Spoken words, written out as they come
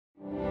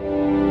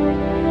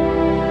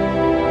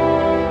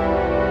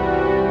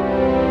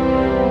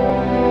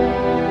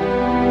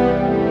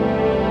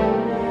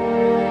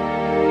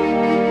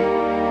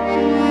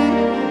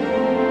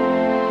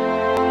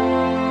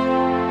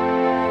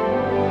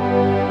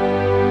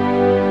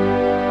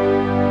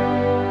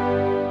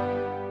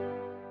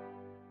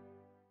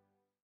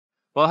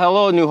Well,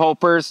 hello, New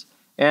Hopers,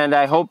 and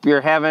I hope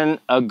you're having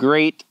a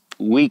great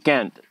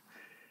weekend.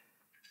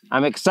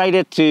 I'm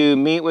excited to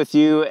meet with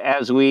you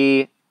as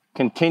we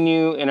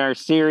continue in our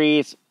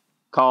series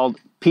called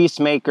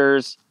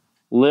Peacemakers,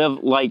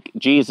 Live Like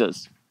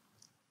Jesus.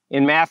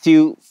 In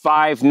Matthew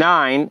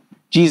 5:9,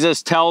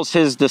 Jesus tells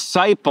his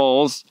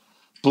disciples,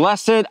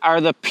 "Blessed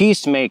are the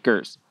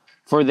peacemakers,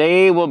 for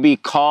they will be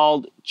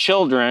called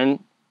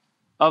children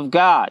of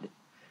God."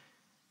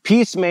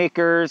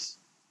 Peacemakers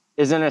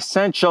is an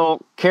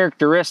essential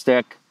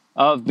characteristic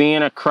of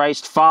being a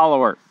Christ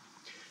follower.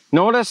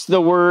 Notice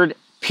the word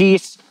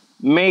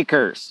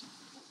peacemakers.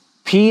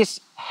 Peace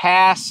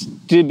has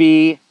to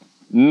be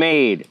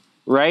made,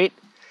 right?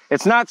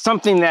 It's not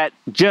something that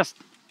just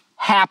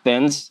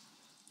happens,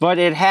 but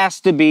it has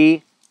to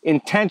be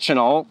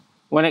intentional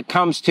when it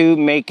comes to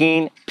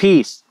making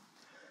peace.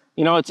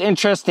 You know, it's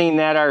interesting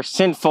that our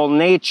sinful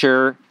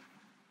nature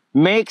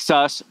makes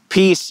us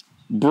peace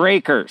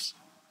breakers.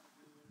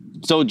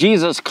 So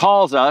Jesus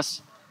calls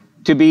us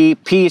to be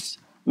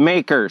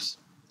peacemakers.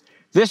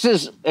 This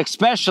is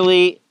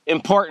especially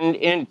important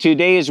in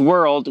today's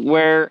world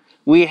where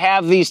we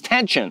have these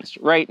tensions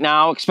right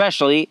now,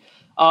 especially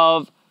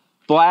of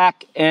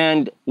black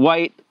and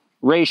white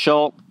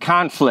racial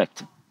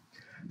conflict.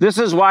 This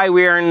is why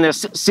we are in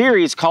this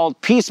series called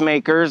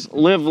Peacemakers,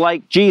 Live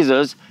Like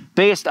Jesus,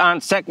 based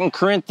on 2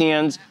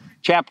 Corinthians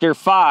chapter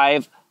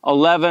 5,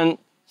 11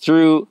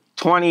 through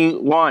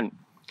 21.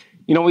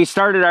 You know, we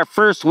started our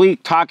first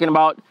week talking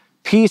about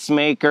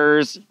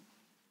peacemakers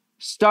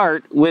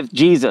start with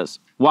Jesus.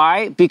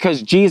 Why?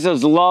 Because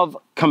Jesus' love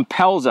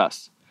compels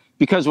us.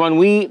 Because when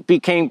we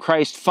became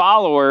Christ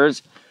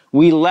followers,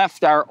 we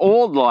left our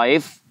old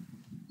life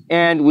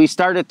and we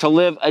started to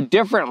live a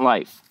different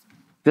life.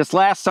 This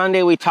last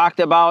Sunday, we talked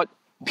about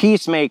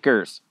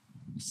peacemakers,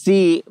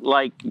 see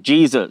like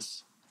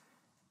Jesus.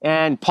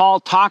 And Paul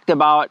talked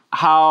about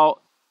how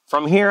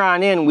from here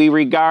on in, we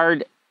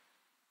regard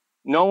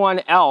no one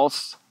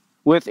else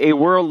with a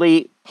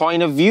worldly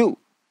point of view.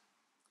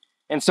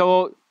 And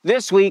so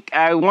this week,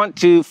 I want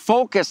to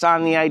focus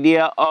on the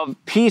idea of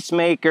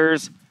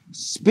peacemakers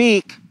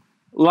speak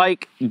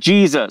like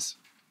Jesus.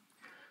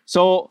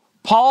 So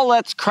Paul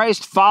lets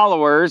Christ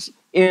followers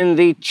in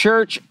the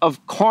church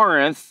of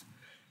Corinth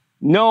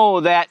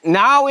know that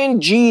now in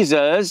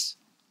Jesus,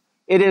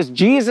 it is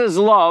Jesus'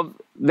 love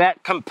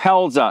that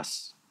compels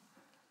us.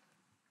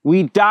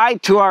 We die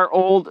to our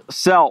old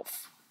self.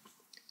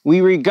 We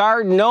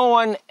regard no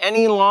one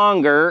any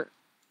longer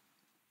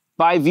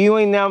by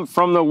viewing them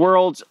from the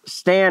world's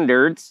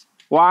standards.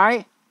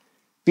 Why?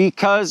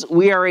 Because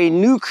we are a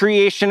new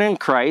creation in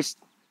Christ.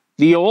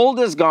 The old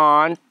is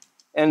gone,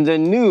 and the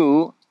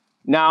new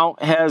now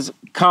has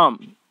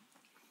come.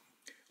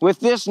 With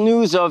this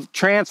news of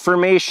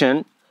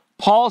transformation,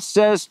 Paul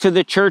says to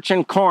the church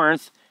in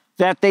Corinth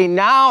that they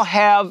now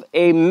have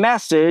a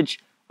message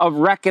of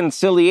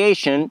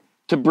reconciliation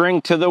to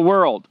bring to the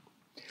world.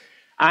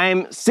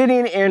 I'm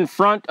sitting in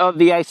front of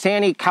the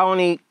Isani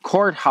County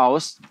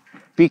Courthouse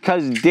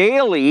because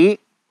daily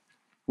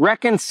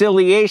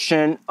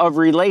reconciliation of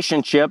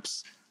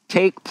relationships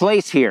take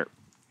place here.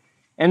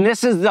 And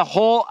this is the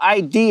whole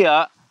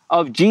idea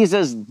of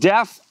Jesus'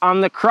 death on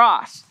the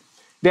cross,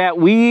 that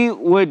we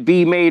would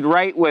be made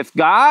right with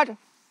God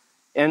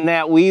and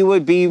that we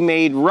would be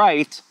made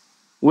right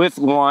with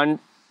one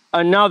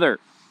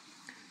another.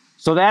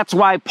 So that's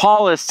why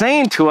Paul is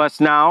saying to us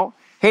now,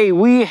 hey,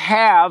 we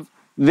have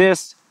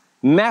this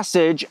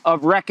message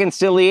of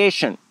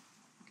reconciliation,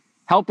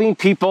 helping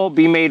people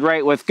be made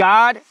right with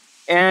God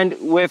and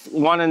with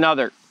one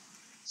another.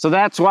 So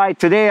that's why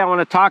today I want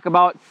to talk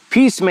about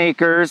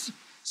peacemakers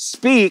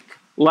speak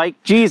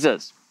like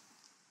Jesus.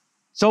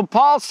 So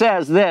Paul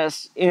says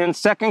this in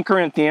 2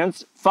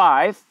 Corinthians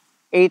 5,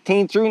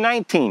 18 through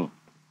 19.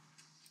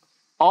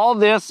 All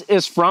this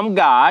is from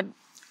God,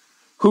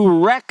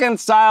 who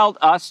reconciled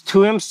us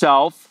to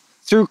himself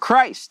through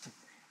Christ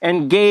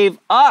and gave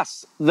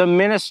us the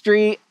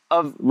ministry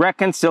of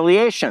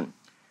reconciliation,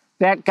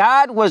 that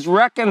God was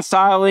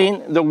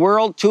reconciling the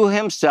world to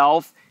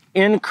himself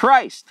in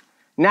Christ,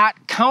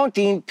 not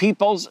counting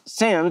people's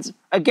sins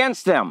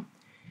against them.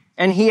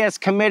 And he has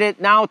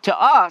committed now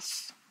to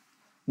us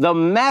the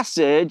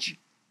message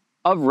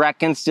of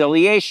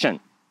reconciliation.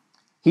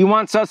 He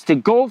wants us to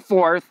go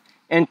forth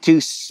and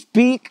to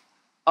speak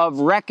of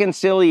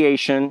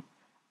reconciliation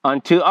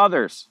unto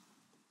others.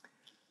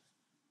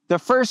 The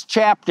first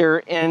chapter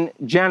in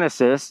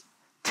Genesis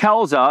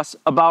tells us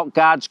about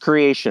God's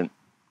creation.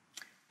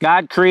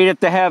 God created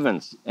the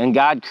heavens and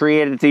God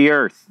created the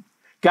earth.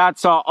 God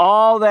saw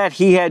all that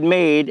he had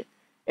made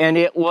and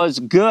it was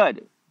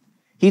good.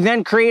 He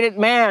then created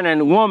man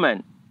and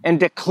woman and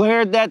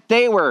declared that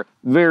they were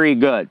very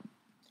good.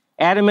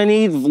 Adam and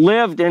Eve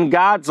lived in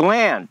God's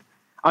land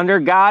under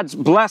God's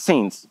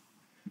blessings.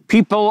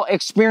 People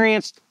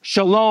experienced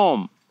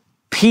shalom,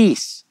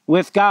 peace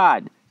with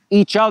God,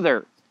 each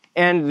other,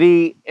 and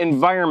the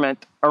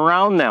environment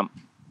around them.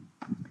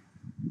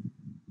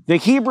 The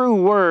Hebrew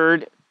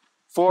word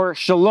for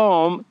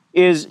shalom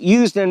is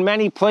used in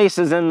many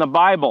places in the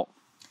Bible.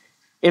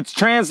 It's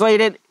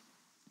translated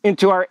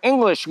into our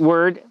English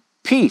word,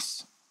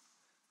 peace.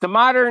 The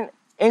modern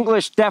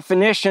English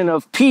definition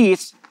of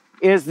peace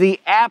is the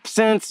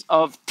absence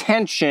of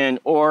tension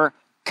or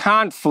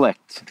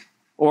conflict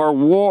or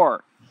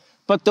war.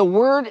 But the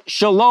word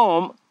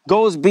shalom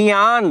goes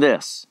beyond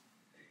this.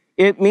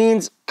 It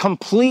means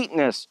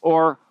completeness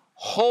or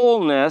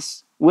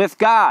wholeness with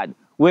God,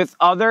 with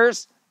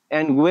others,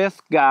 and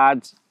with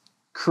God's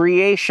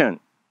creation.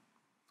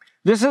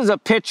 This is a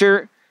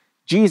picture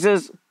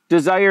Jesus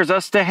desires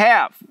us to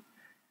have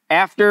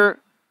after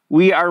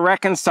we are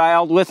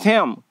reconciled with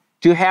Him,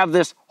 to have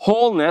this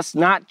wholeness,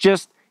 not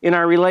just in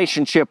our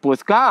relationship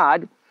with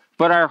God,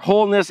 but our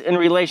wholeness in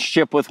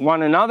relationship with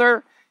one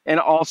another and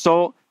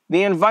also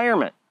the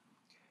environment.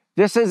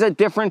 This is a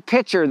different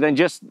picture than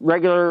just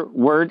regular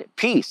word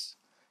peace.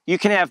 You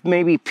can have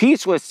maybe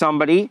peace with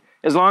somebody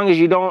as long as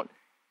you don't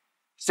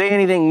say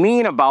anything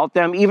mean about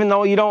them, even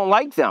though you don't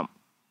like them.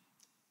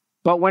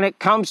 But when it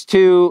comes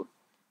to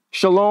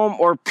shalom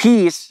or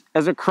peace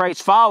as a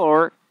Christ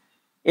follower,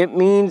 it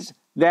means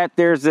that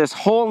there's this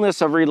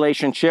wholeness of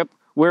relationship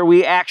where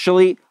we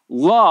actually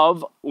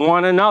love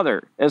one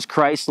another as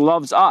Christ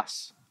loves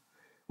us.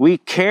 We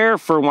care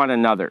for one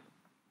another.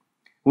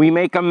 We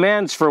make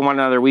amends for one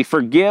another. We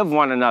forgive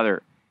one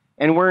another.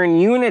 And we're in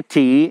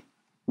unity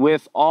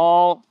with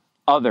all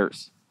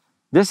others.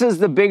 This is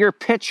the bigger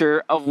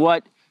picture of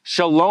what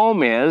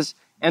shalom is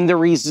and the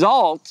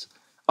result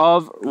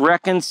of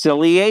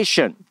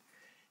reconciliation.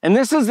 And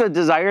this is the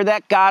desire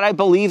that God, I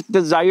believe,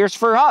 desires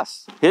for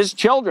us, His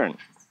children,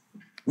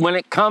 when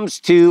it comes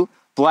to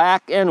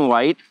black and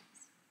white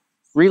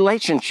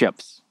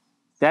relationships,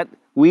 that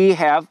we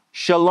have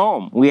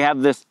shalom. We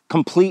have this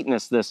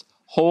completeness, this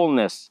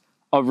wholeness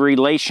of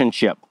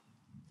relationship.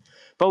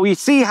 But we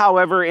see,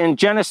 however, in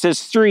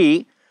Genesis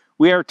 3,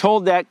 we are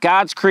told that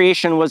God's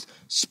creation was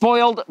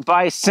spoiled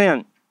by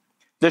sin.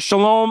 The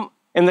shalom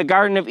in the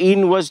Garden of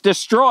Eden was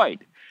destroyed.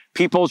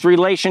 People's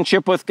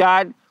relationship with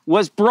God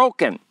was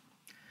broken.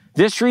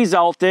 This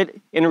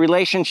resulted in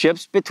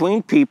relationships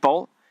between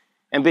people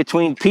and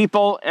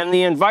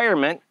the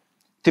environment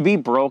to be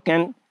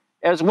broken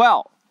as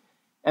well.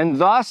 And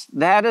thus,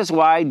 that is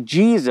why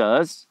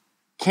Jesus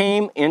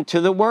came into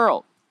the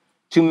world,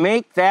 to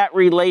make that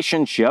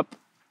relationship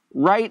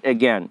right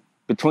again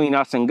between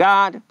us and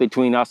God,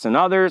 between us and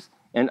others,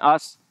 and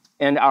us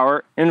and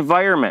our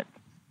environment.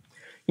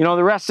 You know,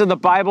 the rest of the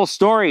Bible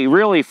story,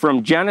 really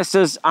from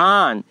Genesis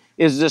on,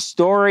 is the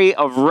story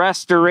of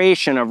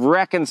restoration, of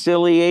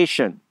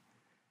reconciliation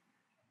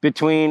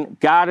between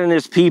God and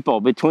His people,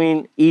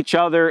 between each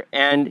other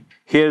and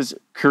His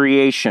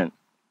creation.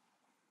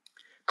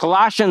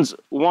 Colossians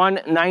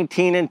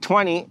 1:19 and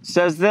 20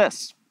 says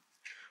this: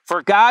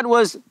 "For God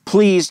was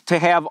pleased to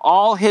have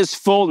all His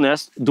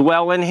fullness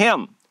dwell in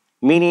Him,"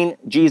 meaning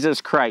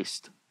Jesus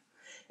Christ,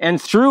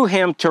 "and through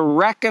Him to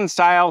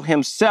reconcile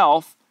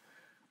Himself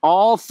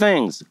all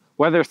things,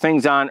 whether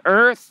things on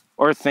earth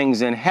or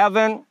things in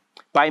heaven,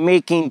 by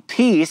making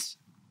peace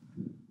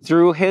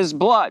through His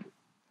blood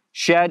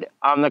shed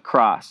on the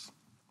cross."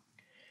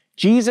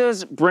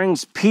 Jesus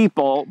brings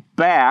people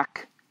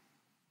back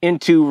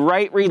into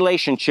right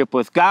relationship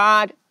with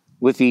God,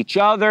 with each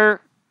other,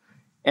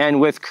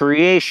 and with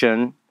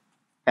creation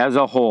as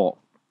a whole.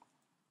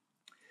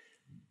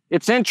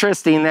 It's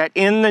interesting that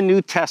in the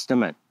New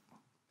Testament,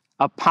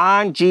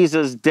 upon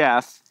Jesus'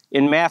 death,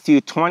 in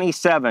Matthew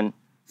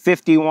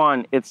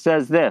 27:51, it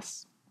says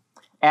this: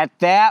 "At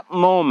that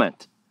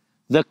moment,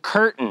 the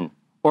curtain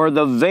or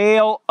the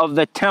veil of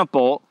the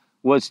temple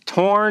was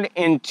torn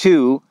in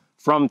two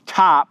from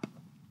top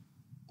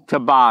to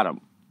bottom."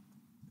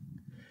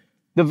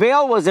 The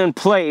veil was in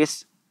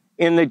place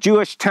in the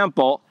Jewish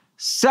temple,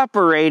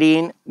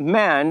 separating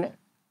men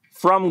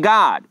from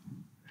God.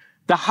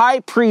 The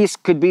high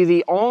priest could be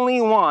the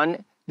only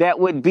one that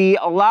would be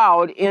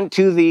allowed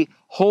into the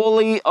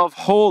Holy of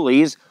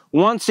Holies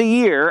once a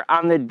year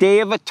on the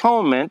Day of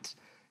Atonement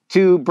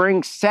to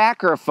bring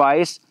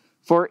sacrifice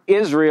for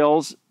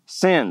Israel's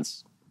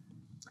sins.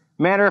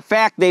 Matter of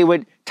fact, they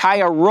would tie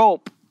a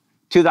rope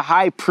to the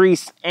high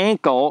priest's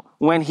ankle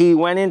when he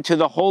went into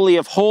the Holy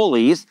of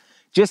Holies,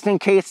 just in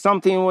case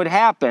something would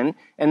happen,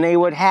 and they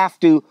would have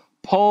to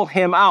pull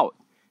him out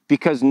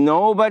because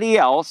nobody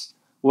else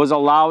was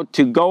allowed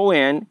to go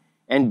in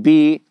and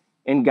be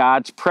in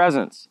God's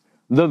presence.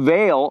 The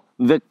veil,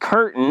 the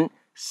curtain,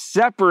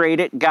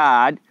 separated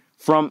God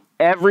from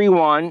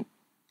everyone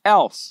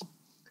else.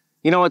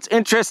 You know, it's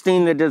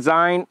interesting, the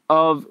design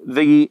of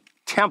the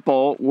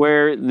temple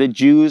where the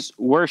Jews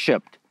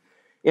worshiped.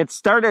 It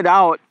started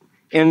out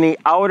in the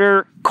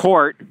outer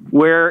court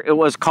where it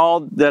was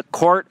called the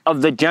court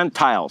of the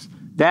Gentiles.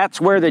 That's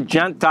where the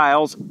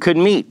Gentiles could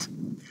meet.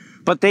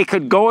 But they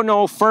could go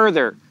no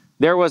further.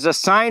 There was a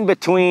sign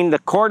between the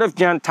court of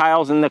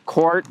Gentiles and the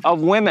court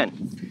of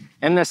women.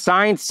 And the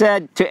sign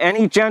said to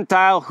any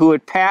Gentile who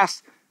would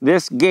pass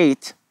this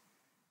gate,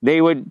 they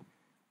would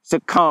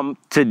succumb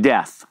to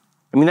death.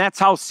 I mean, that's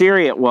how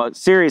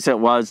serious it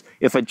was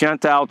if a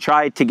Gentile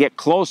tried to get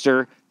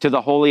closer to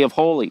the Holy of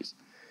Holies.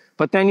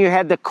 But then you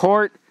had the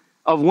court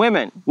of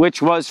women,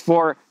 which was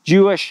for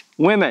Jewish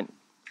women.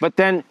 But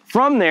then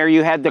from there,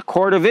 you had the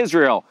court of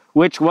Israel,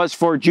 which was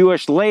for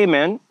Jewish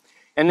laymen.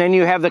 And then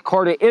you have the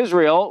court of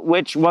Israel,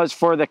 which was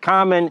for the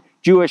common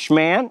Jewish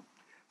man.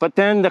 But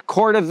then the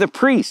court of the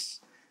priests,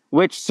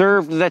 which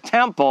served the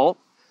temple.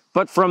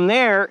 But from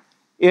there,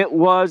 it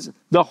was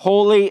the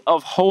Holy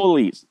of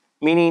Holies,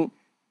 meaning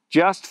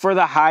just for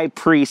the high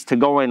priest to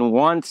go in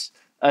once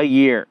a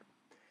year.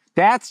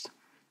 That's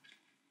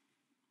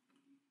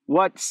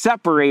what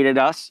separated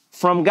us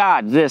from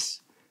God,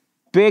 this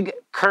big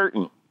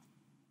curtain.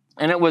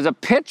 And it was a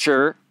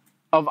picture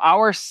of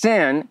our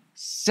sin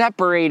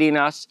separating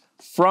us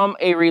from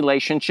a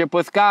relationship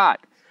with God.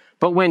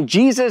 But when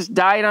Jesus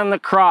died on the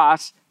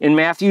cross in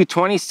Matthew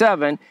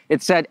 27,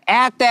 it said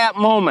at that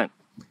moment,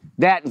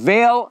 that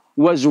veil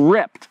was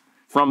ripped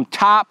from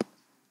top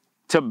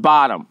to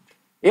bottom.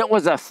 It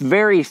was a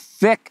very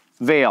thick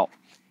veil.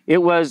 It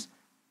was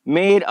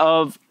made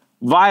of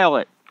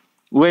violet,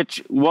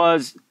 which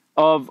was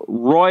of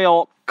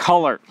royal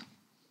color.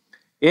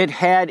 It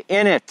had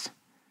in it,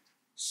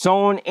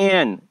 sewn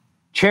in,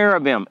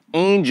 cherubim,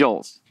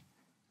 angels,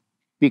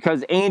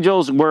 because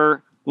angels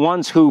were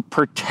ones who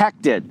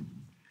protected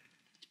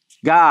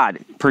God,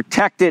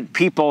 protected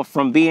people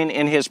from being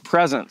in his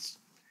presence.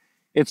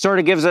 It sort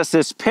of gives us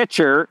this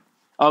picture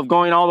of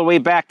going all the way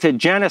back to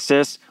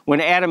Genesis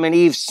when Adam and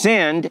Eve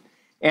sinned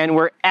and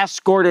were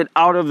escorted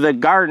out of the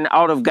garden,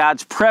 out of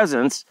God's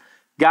presence.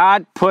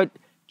 God put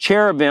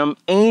cherubim,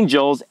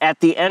 angels, at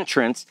the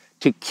entrance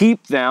to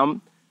keep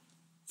them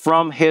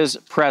from his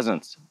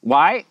presence.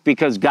 Why?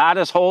 Because God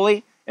is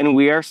holy and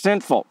we are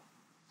sinful.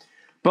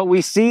 But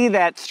we see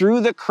that through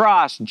the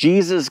cross,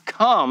 Jesus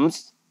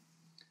comes,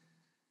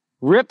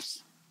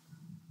 rips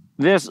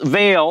this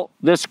veil,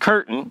 this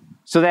curtain,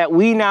 so that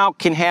we now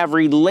can have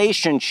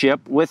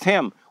relationship with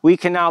him. We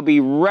can now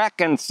be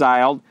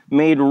reconciled,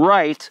 made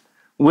right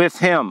with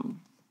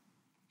him.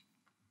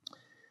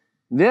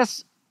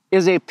 This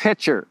is a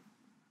picture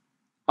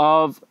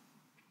of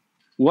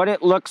what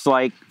it looks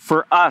like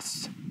for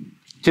us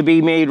to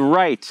be made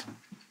right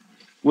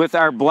with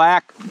our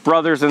black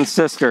brothers and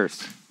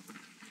sisters,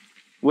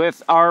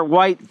 with our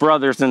white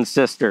brothers and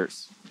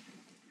sisters,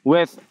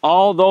 with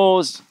all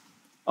those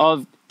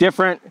of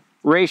different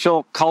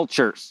racial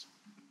cultures.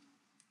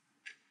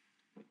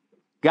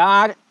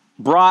 God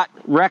brought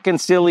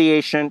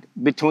reconciliation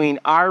between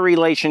our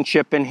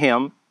relationship and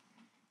him,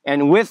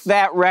 and with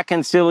that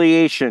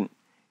reconciliation,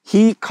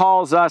 he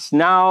calls us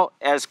now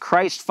as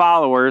Christ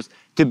followers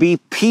to be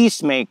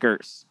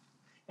peacemakers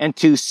and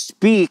to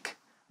speak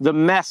the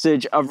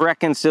message of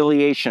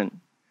reconciliation,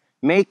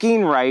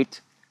 making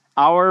right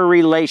our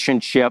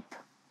relationship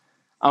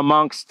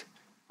amongst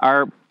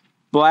our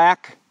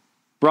black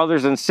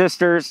brothers and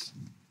sisters,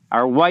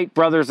 our white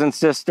brothers and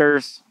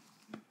sisters,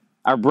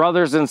 our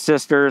brothers and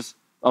sisters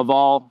of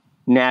all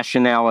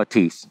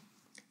nationalities.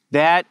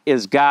 That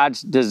is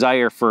God's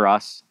desire for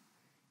us.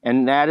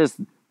 And that is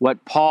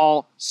what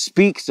Paul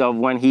speaks of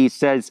when he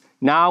says,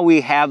 now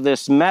we have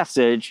this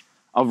message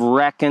of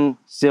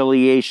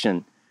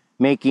reconciliation,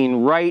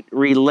 making right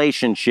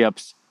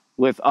relationships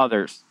with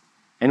others.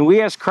 And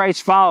we as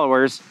Christ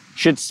followers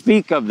should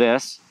speak of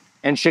this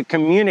and should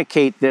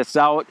communicate this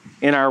out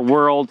in our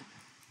world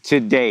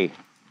today.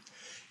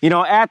 You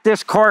know, at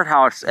this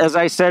courthouse, as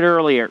I said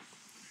earlier,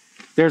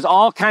 there's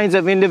all kinds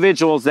of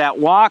individuals that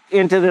walk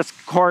into this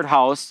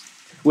courthouse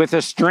with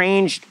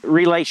estranged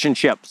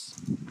relationships.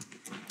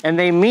 And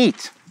they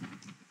meet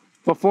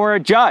before a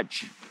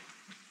judge.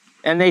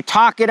 And they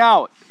talk it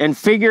out and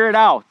figure it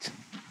out.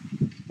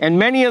 And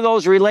many of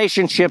those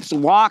relationships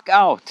walk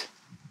out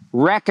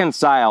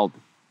reconciled,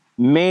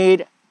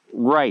 made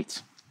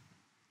right.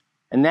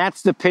 And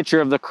that's the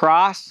picture of the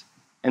cross.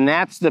 And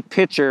that's the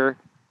picture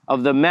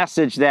of the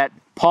message that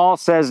Paul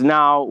says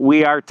now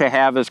we are to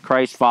have as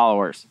Christ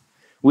followers.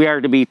 We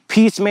are to be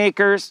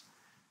peacemakers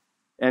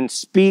and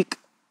speak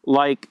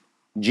like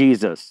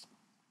Jesus.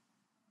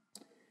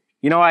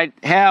 You know, I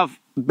have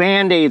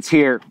Band-Aids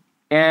here.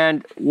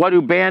 And what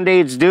do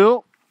Band-Aids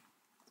do?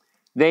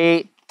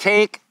 They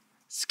take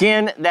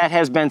skin that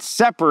has been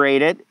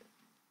separated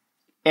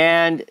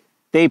and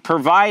they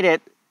provide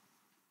it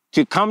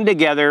to come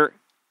together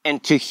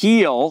and to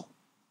heal.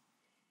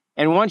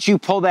 And once you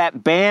pull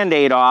that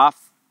Band-Aid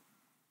off,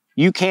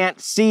 you can't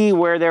see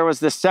where there was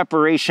the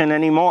separation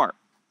anymore.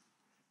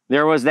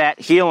 There was that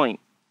healing.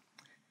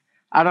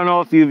 I don't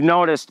know if you've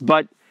noticed,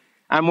 but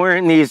I'm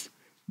wearing these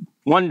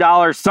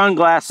 $1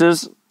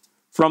 sunglasses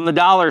from the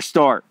dollar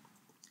store.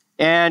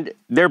 And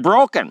they're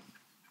broken.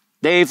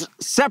 They've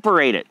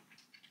separated.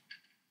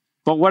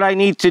 But what I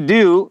need to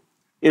do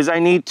is I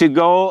need to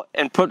go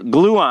and put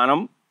glue on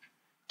them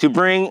to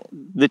bring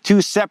the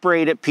two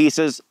separated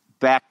pieces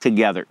back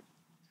together.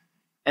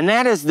 And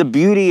that is the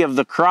beauty of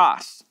the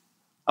cross,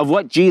 of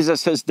what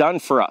Jesus has done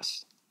for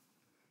us.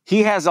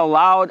 He has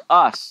allowed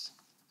us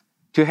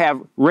to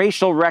have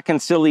racial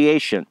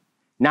reconciliation,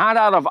 not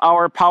out of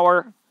our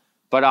power,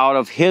 but out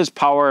of his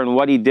power and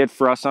what he did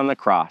for us on the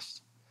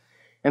cross.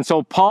 And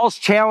so Paul's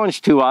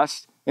challenge to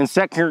us in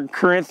 2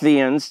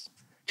 Corinthians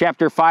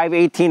chapter 5,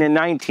 18 and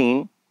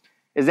 19,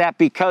 is that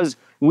because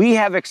we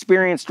have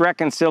experienced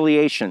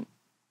reconciliation,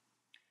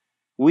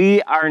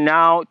 we are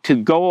now to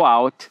go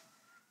out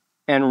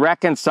and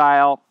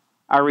reconcile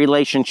our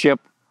relationship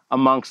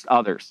amongst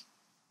others,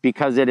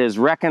 because it is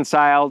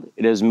reconciled,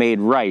 it is made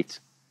right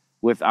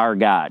with our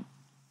God.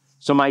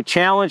 So my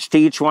challenge to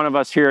each one of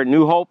us here at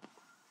New Hope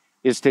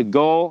is to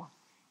go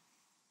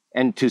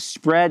and to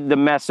spread the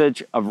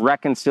message of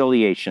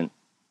reconciliation,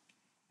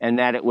 and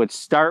that it would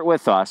start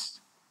with us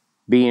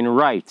being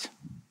right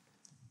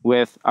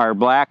with our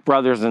black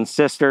brothers and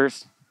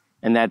sisters,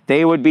 and that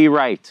they would be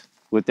right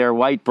with their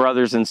white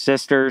brothers and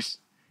sisters,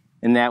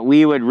 and that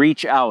we would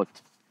reach out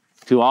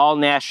to all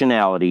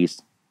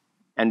nationalities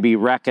and be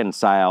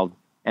reconciled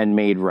and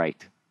made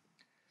right.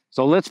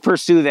 So let's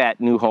pursue that,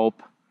 New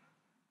Hope,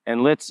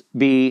 and let's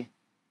be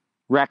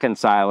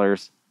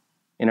reconcilers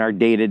in our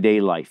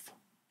day-to-day life.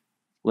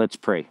 Let's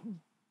pray.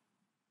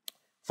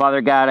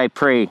 Father God, I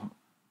pray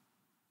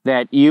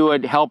that you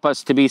would help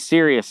us to be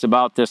serious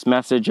about this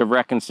message of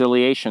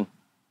reconciliation.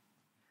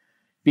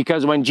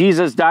 Because when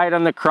Jesus died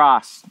on the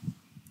cross,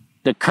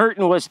 the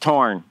curtain was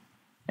torn,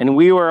 and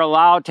we were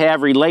allowed to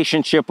have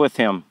relationship with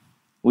him.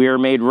 We are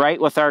made right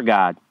with our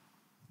God.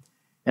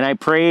 And I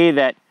pray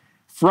that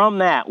from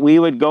that, we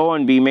would go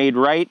and be made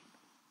right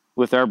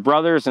with our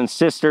brothers and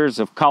sisters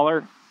of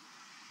color.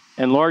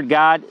 And Lord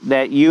God,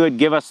 that you would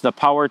give us the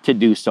power to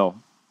do so.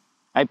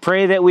 I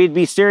pray that we'd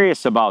be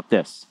serious about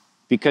this,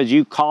 because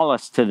you call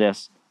us to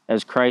this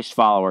as Christ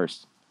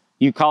followers.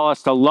 You call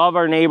us to love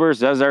our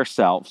neighbors as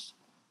ourselves.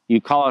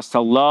 You call us to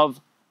love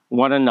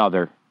one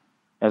another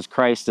as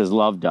Christ has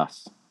loved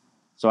us.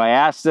 So I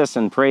ask this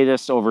and pray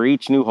this over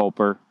each New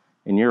Hoper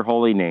in your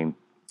holy name.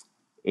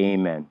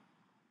 Amen.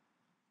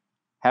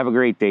 Have a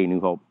great day, New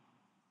Hope.